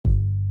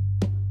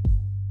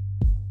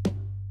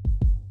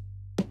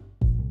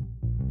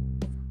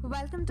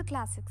Welcome to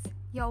Classics,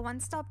 your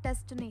one-stop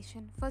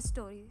destination for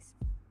stories.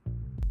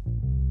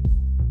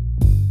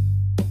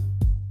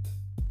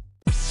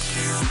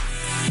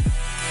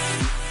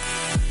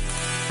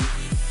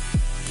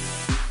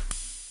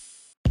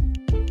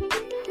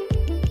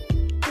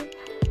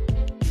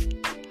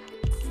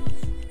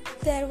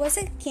 There was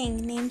a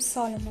king named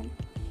Solomon.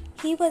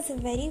 He was a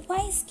very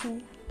wise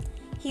king.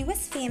 He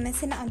was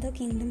famous in other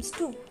kingdoms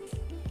too.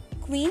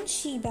 Queen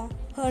Sheba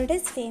heard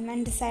his fame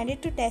and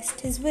decided to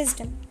test his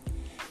wisdom.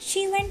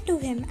 She went to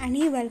him and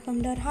he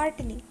welcomed her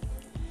heartily.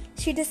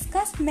 She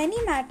discussed many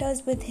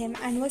matters with him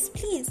and was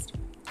pleased.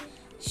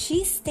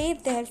 She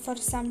stayed there for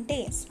some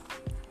days.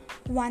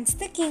 Once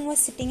the king was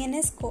sitting in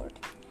his court,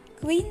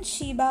 Queen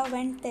Sheba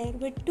went there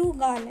with 2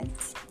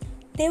 garlands.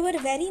 They were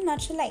very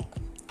much alike.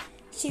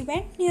 She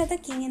went near the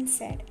king and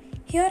said,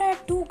 "Here are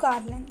 2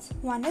 garlands.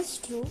 One is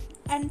true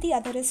and the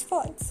other is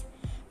false.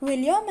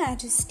 Will your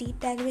majesty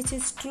tell which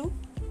is true?"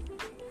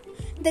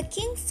 The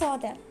king saw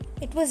them.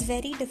 It was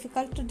very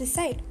difficult to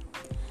decide.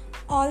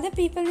 All the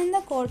people in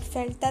the court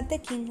felt that the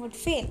king would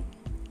fail.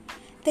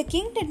 The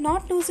king did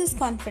not lose his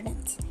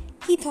confidence.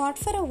 He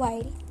thought for a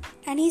while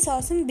and he saw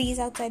some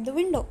bees outside the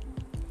window.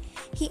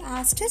 He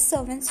asked his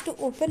servants to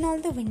open all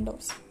the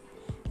windows.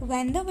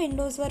 When the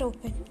windows were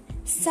open,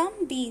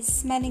 some bees,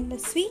 smelling the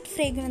sweet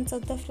fragrance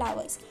of the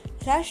flowers,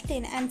 rushed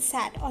in and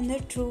sat on the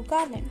true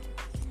garland.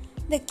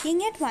 The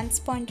king at once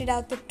pointed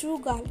out the true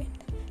garland.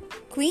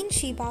 Queen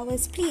Sheba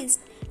was pleased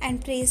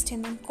and praised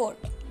him in court.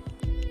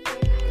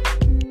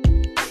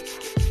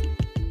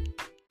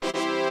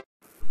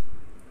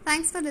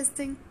 Thanks for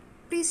listening.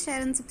 Please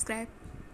share and subscribe.